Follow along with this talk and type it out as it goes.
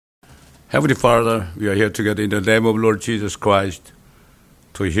Heavenly Father, we are here together in the name of Lord Jesus Christ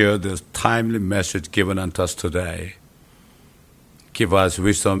to hear this timely message given unto us today. Give us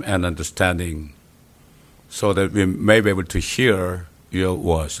wisdom and understanding so that we may be able to hear your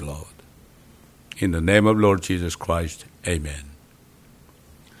words, Lord. In the name of Lord Jesus Christ, amen.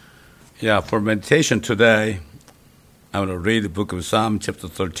 For meditation today, I'm going to read the book of Psalm chapter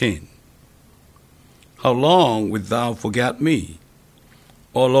 13. How long wilt thou forget me,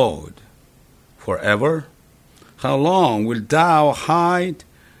 O Lord? Forever? How long wilt thou hide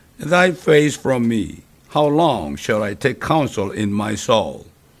thy face from me? How long shall I take counsel in my soul,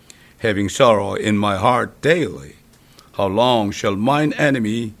 having sorrow in my heart daily? How long shall mine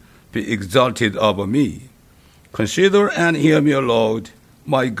enemy be exalted over me? Consider and hear me, O Lord,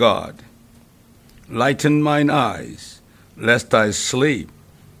 my God. Lighten mine eyes, lest I sleep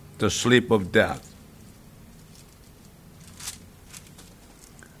the sleep of death.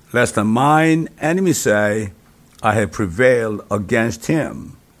 Lest mine enemy say, I have prevailed against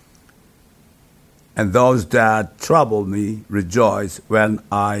him. And those that trouble me rejoice when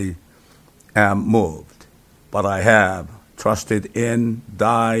I am moved. But I have trusted in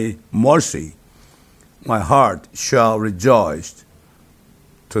thy mercy. My heart shall rejoice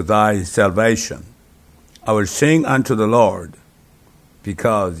to thy salvation. I will sing unto the Lord,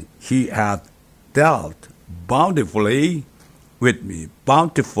 because he hath dealt bountifully with me.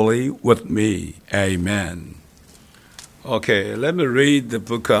 Amen. Okay, let me read the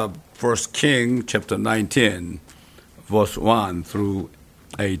book of 1 Kings chapter 19, verse 1 through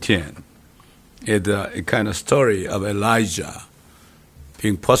 18. It's a kind of story of Elijah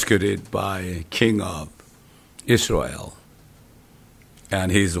being persecuted by king of Israel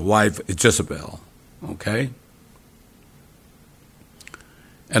and his wife Jezebel. Okay?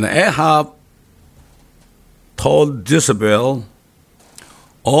 And Ahab told Jezebel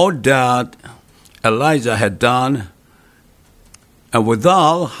all that Elijah had done, and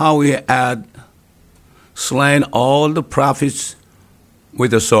withal how he had slain all the prophets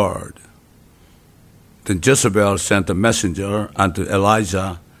with the sword. Then Jezebel sent a messenger unto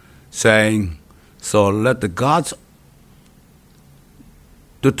Elijah, saying, So let the gods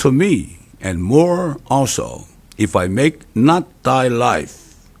do to me, and more also, if I make not thy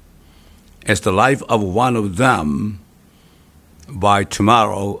life as the life of one of them by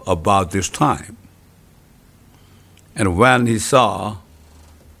tomorrow about this time. And when he saw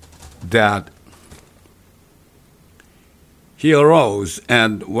that, he arose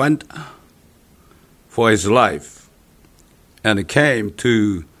and went for his life, and came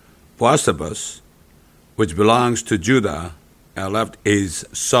to Beersheba, which belongs to Judah, and left his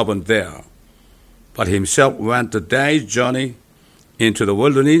servant there. But himself went a day's journey into the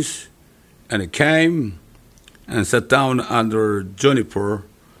wilderness, and he came and sat down under a juniper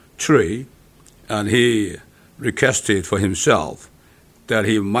tree, and he requested for himself that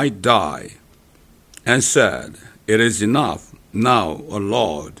he might die, and said, It is enough now, O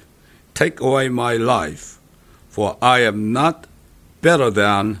Lord, take away my life, for I am not better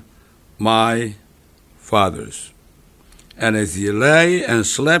than my fathers. And as he lay and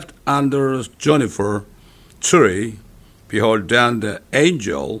slept under a juniper tree, behold, then the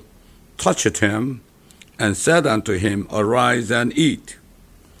angel touched him, and said unto him, Arise and eat.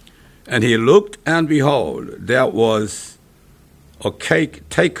 And he looked, and behold, there was a cake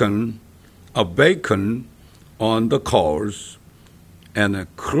taken of bacon on the coals, and a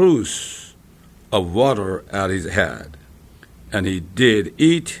cruse of water at his head. And he did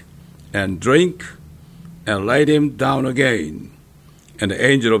eat and drink, and laid him down again. And the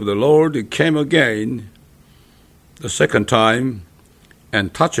angel of the Lord came again the second time,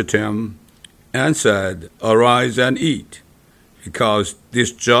 and touched him, and said, Arise and eat, because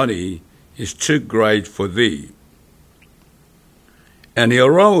this journey is too great for thee. And he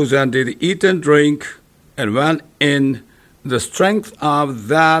arose and did eat and drink, and went in the strength of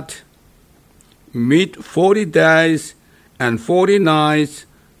that meat 40 days and 40 nights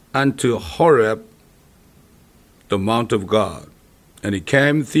unto Horeb, the mount of God. And he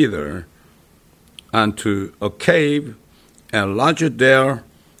came thither unto a cave, and lodged there.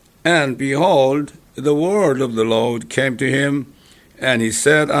 And behold, the word of the Lord came to him, and he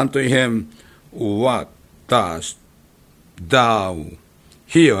said unto him, What dost thou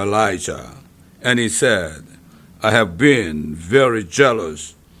here, Elijah? And he said, I have been very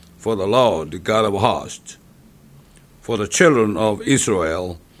jealous for the Lord, the God of hosts. For the children of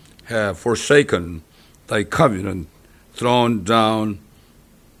Israel have forsaken thy covenant, thrown down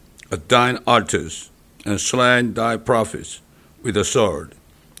at thine altars, and slain thy prophets with the sword.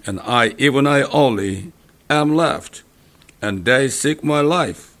 And I, even I only, am left, and they seek my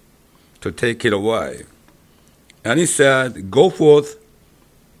life. to take it away. And he said, Go forth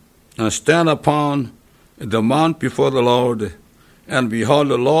and stand upon the mount before the Lord. And behold,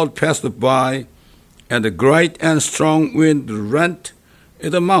 the Lord passed by, and a great and strong wind rent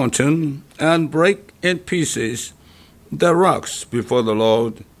the mountain and brake in pieces the rocks before the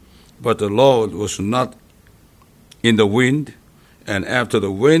Lord. But the Lord was not in the wind, and after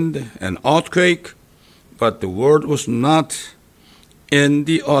the wind an earthquake, but the Word was not in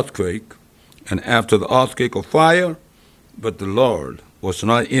the earthquake, and after the earthquake a fire, but the Lord was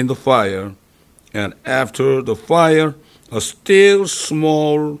not in the fire, and after the fire a still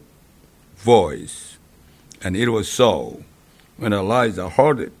small voice. And it was so, when Elijah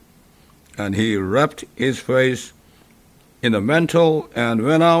heard it, and he wrapped his face in a mantle and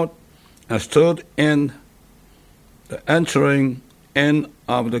went out and stood in the entering in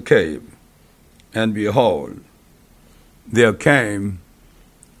of the cave. And behold, there came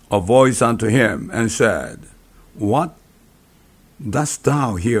a voice unto him and said, What dost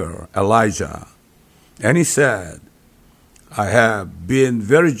thou here, Elijah? And he said, I have been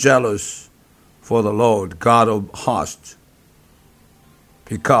very jealous for the Lord God of hosts,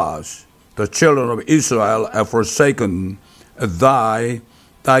 because the children of Israel have forsaken thy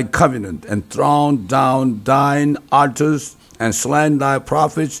covenant, and thrown down thine altars, and slain thy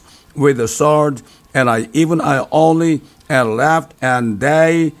prophets with the sword, and I only and left, and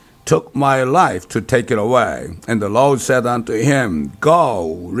they took my life to take it away. And the Lord said unto him,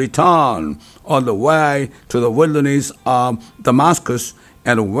 Go, return on the way to the wilderness of Damascus,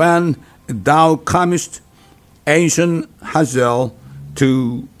 and when thou comest, ancient Hazael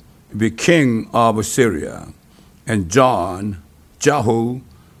to be king of Syria. And Jehu,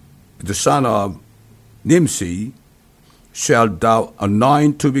 the son of Nimshi, shalt thou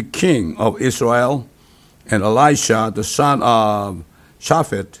anoint to be king of Israel, and Elisha, the son of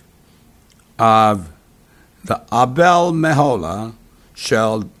Shaphat, of the Abel Meholah,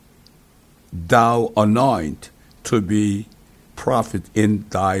 shalt thou anoint to be prophet in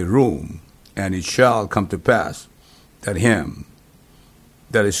thy room. And it shall come to pass that him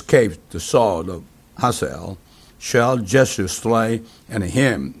that escaped the sword of Hazael shall Jehu slay, and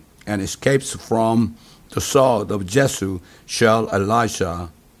him and escapes from the sword of Jehu shall Elisha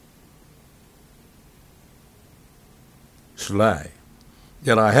slay.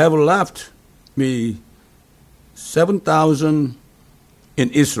 Yet I have left me 7,000 in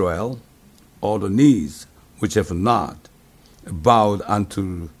Israel, all the knees which have not bowed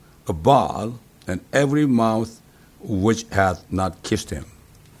unto a Baal, and every mouth which hath not kissed him.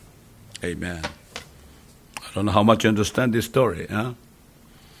 Amen. I don't know how much you understand this story, huh?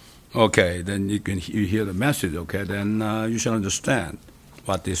 Okay, then you hear the message, okay? Then you shall understand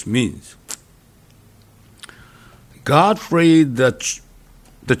what this means. God freed the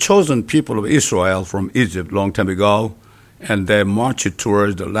chosen people of Israel from Egypt long time ago, and they marched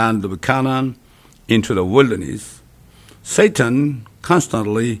towards the land of Canaan into the wilderness. Satan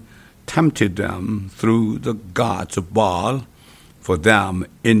constantly tempted them through the gods of Baal for them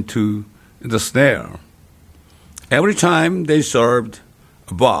into the snare. Every time they served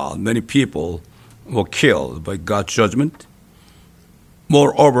Baal, many people were killed by God's judgment.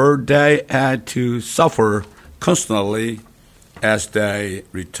 Moreover, they had to suffer constantly as they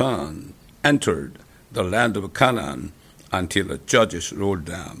entered the land of Canaan until the judges ruled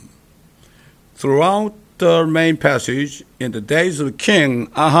them. Throughout the main passage, in the days of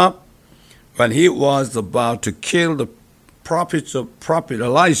King Ahab, when he was about to kill the prophet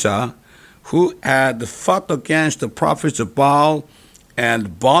Elisha, who had fought against the prophets of Baal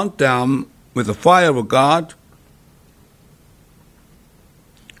and burnt them with the fire of God,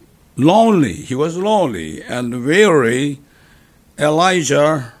 he was lonely and weary.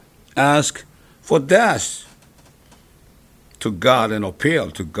 Elijah asked for death to God and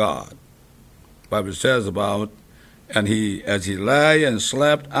appealed to God. The Bible says about, and as he lay and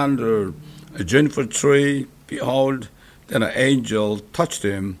slept under a juniper tree, behold, then an angel touched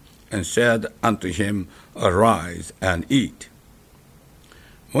him and said unto him, Arise and eat.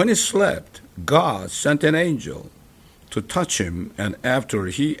 When he slept, God sent an angel to touch him, and after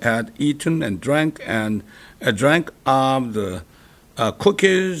he had eaten and drank of the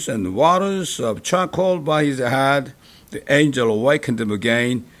cookies and waters of charcoal by his head, the angel awakened him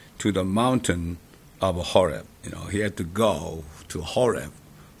again to the mountain of Horeb. He had to go to Horeb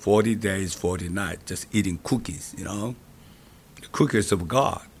 40 days, 40 nights, just eating cookies, the cookies of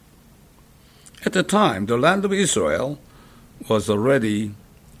God. At the time, the land of Israel was already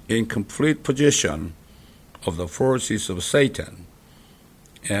in complete possession of the forces of Satan,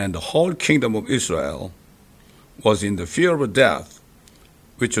 and the whole kingdom of Israel was in the fear of death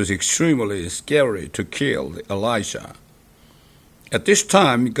which was extremely scary to kill Elijah. At this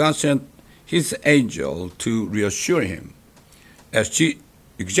time, God sent his angel to reassure him.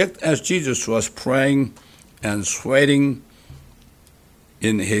 Exact as Jesus was praying and sweating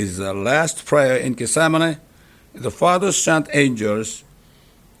in his last prayer in Gethsemane, the Father sent angels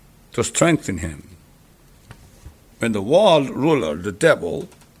to strengthen him. When the world ruler, the devil,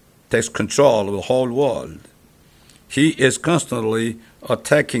 takes control of the whole world, he is constantly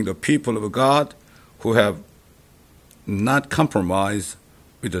attacking the people of God who have not compromised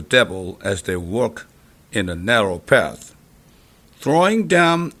with the devil as they walk in a narrow path, throwing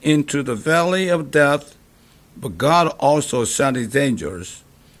them into the valley of death. But God also sent his angels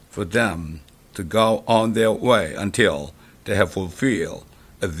for them to go on their way until they have fulfilled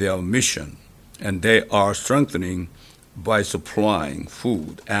their mission, and they are strengthening by supplying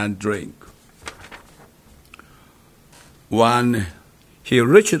food and drink. When he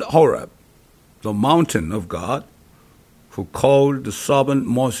reached Horeb, the mountain of God, who called the servant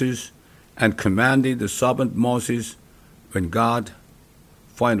Moses and commanded the servant Moses, when God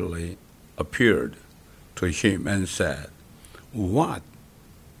finally appeared to him and said, "What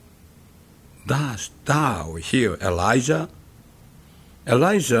dost thou here, Elijah?"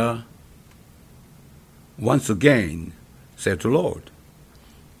 Elijah once again said to the Lord,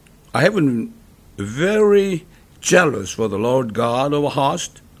 "I have been very jealous for the Lord God of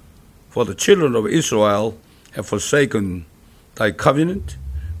hosts, for the children of Israel have forsaken thy covenant,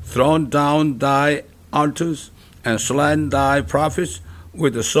 thrown down thy altars, and slain thy prophets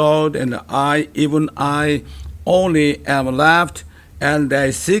with the sword, and even I only am left, and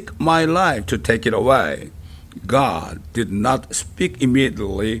they seek my life to take it away." God did not speak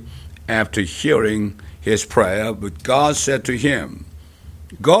immediately after hearing his prayer, but God said to him,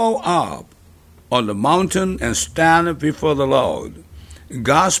 "Go up on the mountain and stand before the Lord."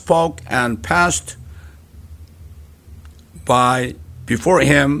 God spoke and passed by before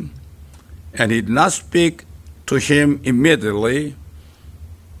him, and he did not speak to him immediately.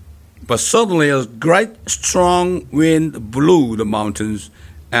 But suddenly a great strong wind blew the mountains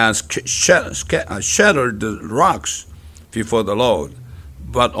and shattered the rocks before the Lord.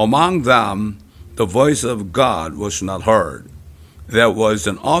 But among them the voice of God was not heard. There was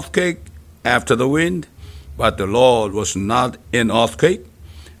an earthquake after the wind, but the Lord was not in earthquake.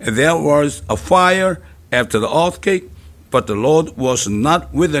 There was a fire after the earthquake, but the Lord was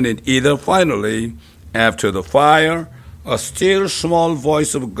not within it either. Finally, after the fire, a still small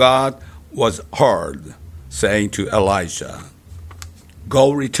voice of God was heard, saying to Elijah,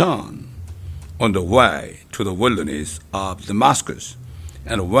 "Go return on the way to the wilderness of Damascus,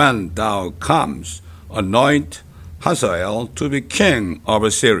 and when thou comes, anoint Hazael to be king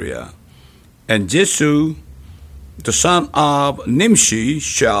of Syria, and Jehu, the son of Nimshi,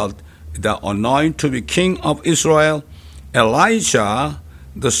 shalt thou anoint to be king of Israel. Elijah,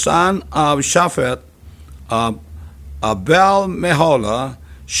 the son of Shaphat, of Abel-Meholah,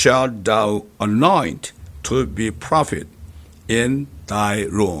 shalt thou anoint to be prophet in thy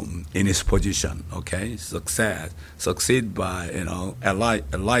room," in his position. Okay, succeed by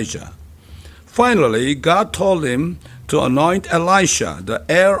Elijah. Finally, God told him to anoint Elisha, the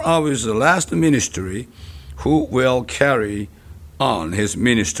heir of his last ministry, who will carry on his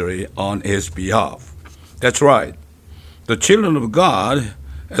ministry on his behalf. That's right. The children of God,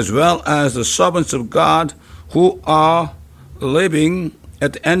 as well as the servants of God who are living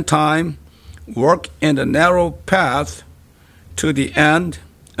at the end time, work in the narrow path to the end,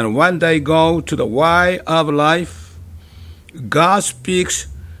 and when they go to the way of life, God speaks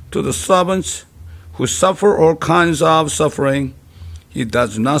to the servants who suffer all kinds of suffering. He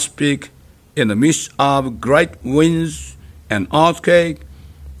does not speak in the midst of great winds and earthquake,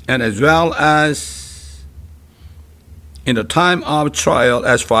 and as well as in the time of trial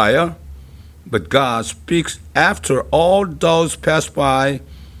as fire, but God speaks after all those pass by,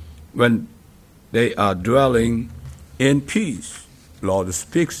 when they are dwelling in peace. Lord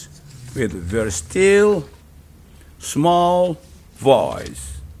speaks with a very still, small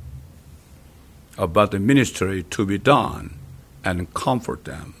voice about the ministry to be done and comfort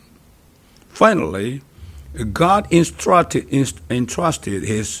them. Finally, God entrusted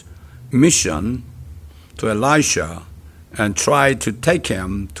his mission to Elisha and tried to take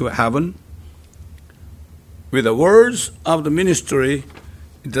him to heaven. With the words of the ministry,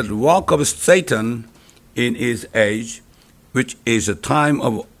 the work of Satan in his age, which is a time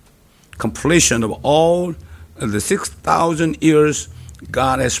of completion of all the 6,000 years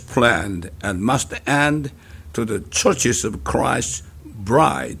God has planned and must end to the churches of Christ's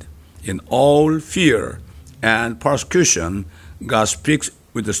bride. In all fear and persecution, God speaks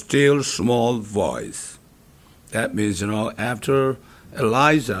with a still small voice. That means, after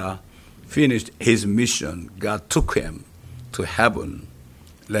Elijah finished his mission, God took him to heaven,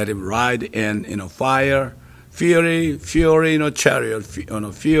 let him ride in a fire, fury in a chariot, on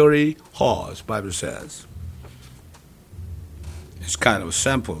a fury horse, Bible says. It's kind of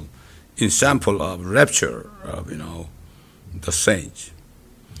a example of rapture of, the saints.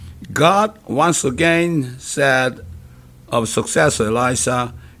 God once again said of successor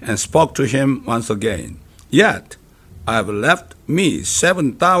Elisha and spoke to him once again. Yet I have left me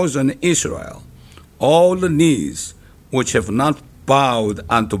 7,000 in Israel, all the knees which have not bowed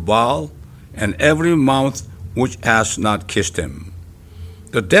unto Baal, and every mouth which has not kissed him.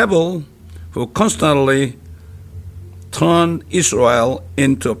 The devil, who constantly turned Israel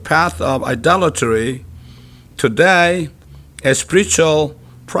into a path of idolatry, today a spiritual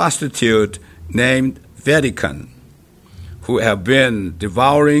prostitute named Vatican, who have been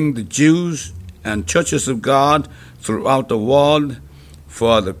devouring the Jews and churches of God throughout the world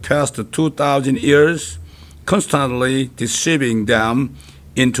for the past 2,000 years, constantly deceiving them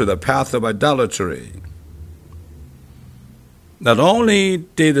into the path of idolatry. Not only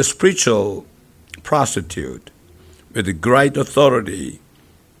did the spiritual prostitute with great authority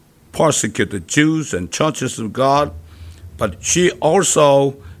persecute the Jews and churches of God, but she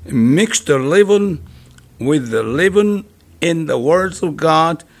also mixed the leaven with the leaven in the words of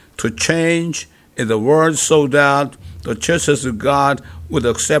God to change in the words so that the churches of God would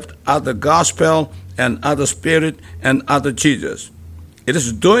accept other gospel and other spirit and other Jesus. It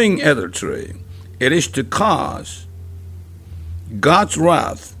is doing adultery. It is to cause God's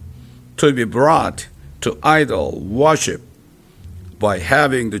wrath to be brought to idol worship by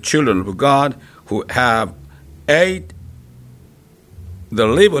having the children of God who have ate the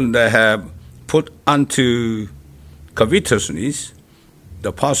leaven they have put unto covetousness. The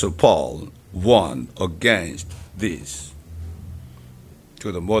Apostle Paul warned against this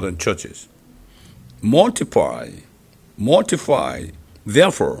to the modern churches. Mortify,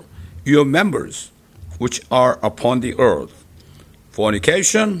 therefore, your members which are upon the earth,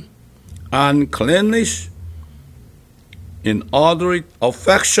 fornication, uncleanness, inordinate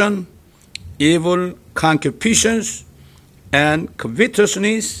affection, evil concupiscence, and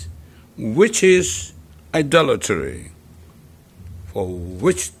covetousness, which is idolatry, for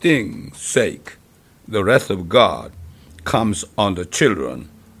which thing's sake the wrath of God comes on the children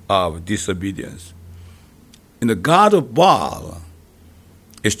of disobedience. And the god of Baal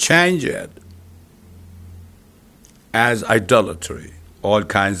is changed as idolatry, all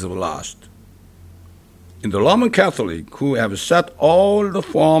kinds of lust. In the Roman Catholic, who have set all the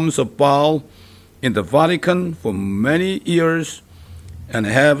forms of Baal in the Vatican for many years and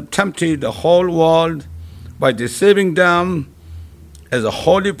have tempted the whole world by deceiving them as the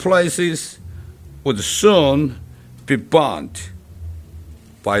holy places would soon be burnt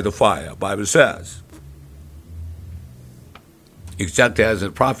by the fire, Bible says. Exactly as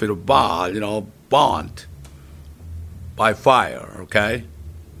the prophet of Baal, burnt by fire,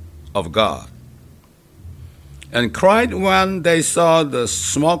 of God. And cried when they saw the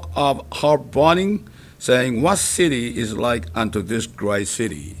smoke of her burning, saying, What city is like unto this great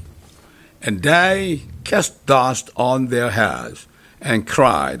city? And they cast dust on their heads, and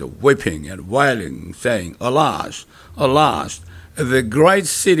cried, weeping and wailing, saying, Alas, alas, the great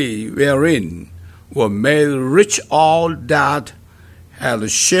city wherein were made rich all that had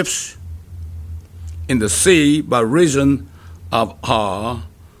ships in the sea by reason of her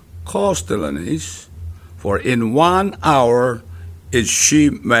costliness. For in 1 hour is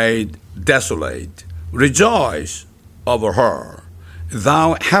she made desolate. Rejoice over her,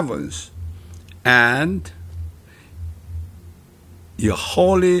 thou heavens, and your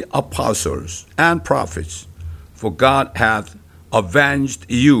holy apostles and prophets, for God hath avenged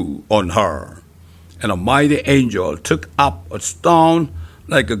you on her. And a mighty angel took up a stone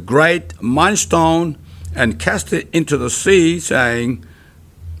like a great milestone and cast it into the sea, saying,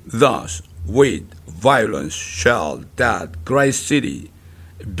 Thus with violence shall that great city,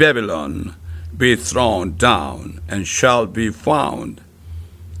 Babylon, be thrown down, and shall be found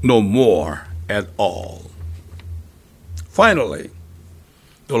no more at all. Finally,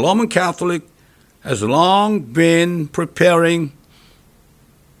 the Roman Catholic has long been preparing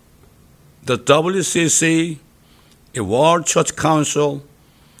the WCC, a World Church Council,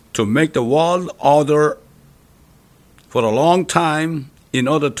 to make the world order for a long time in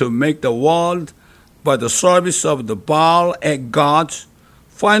order to make the world by the service of the Baal egg gods,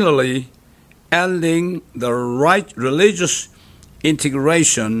 finally ending the right religious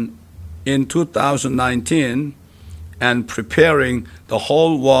integration in 2019 and preparing the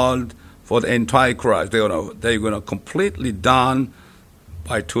whole world for the Antichrist. They're going to completely done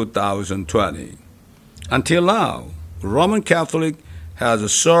by 2020. Until now, Roman Catholic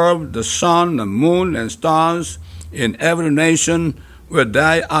has served the sun, the moon, and stars in every nation where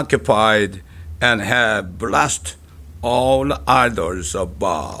they occupied and have blessed all the idols of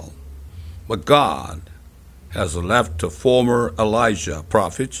Baal. But God has left the former Elijah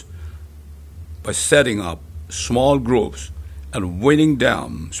prophets by setting up small groups and winning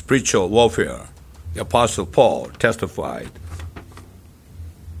them spiritual warfare. The Apostle Paul testified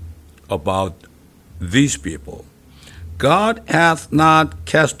about these people. God hath not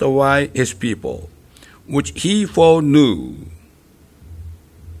cast away his people, which he foreknew.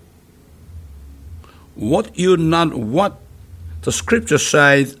 What the scripture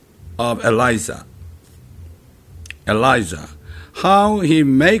says of Elijah, how he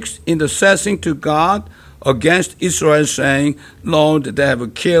makes intercession to God against Israel, saying, Lord, they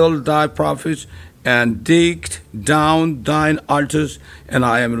have killed thy prophets and digged down thine altars, and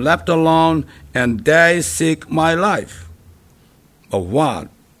I am left alone, and they seek my life. But what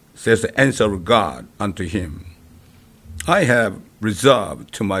says the answer of God unto him? I have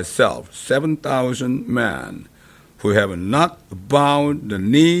reserved to myself 7,000 men who have not bowed the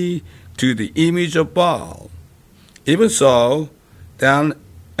knee to the image of Baal. Even so, then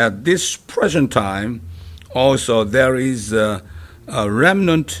at this present time, also there is a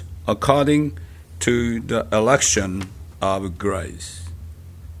remnant according to the election of grace.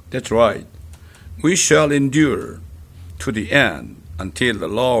 That's right. We shall endure to the end until the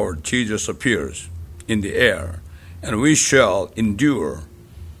Lord Jesus appears in the air, and we shall endure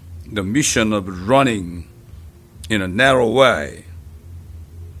the mission of running in a narrow way,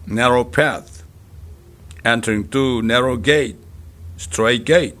 narrow path, entering through narrow gate, straight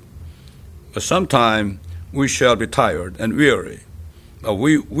gate. But sometime we shall be tired and weary, but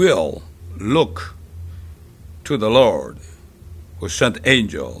we will look to the Lord who sent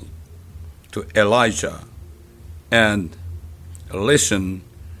angel to Elijah and listen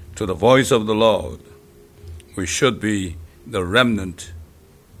to the voice of the Lord. We should be the remnant,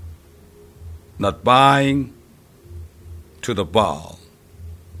 not bowing to the Baal,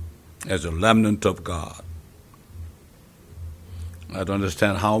 as a remnant of God. I don't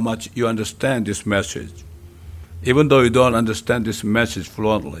understand how much you understand this message. Even though you don't understand this message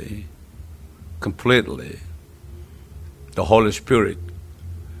fluently, completely, the Holy Spirit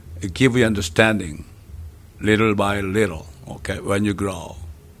will give you understanding little by little, okay, when you grow.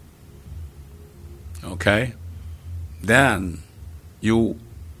 Okay? Then you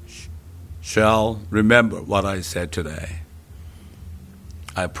shall remember what I said today.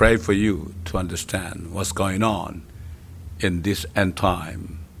 I pray for you to understand what's going on in this end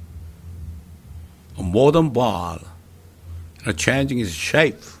time. A modern Baal, changing its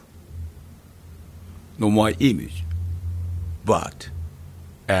shape. No more image, but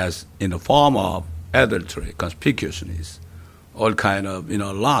as in the form of adultery, conspicuousness, all kind of,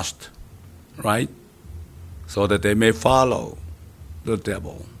 lust, right? So that they may follow the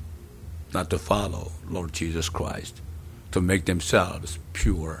devil, not to follow Lord Jesus Christ, to make themselves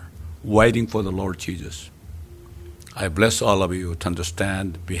pure, waiting for the Lord Jesus. I bless all of you to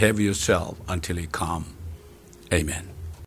understand, behave yourself until he come. Amen.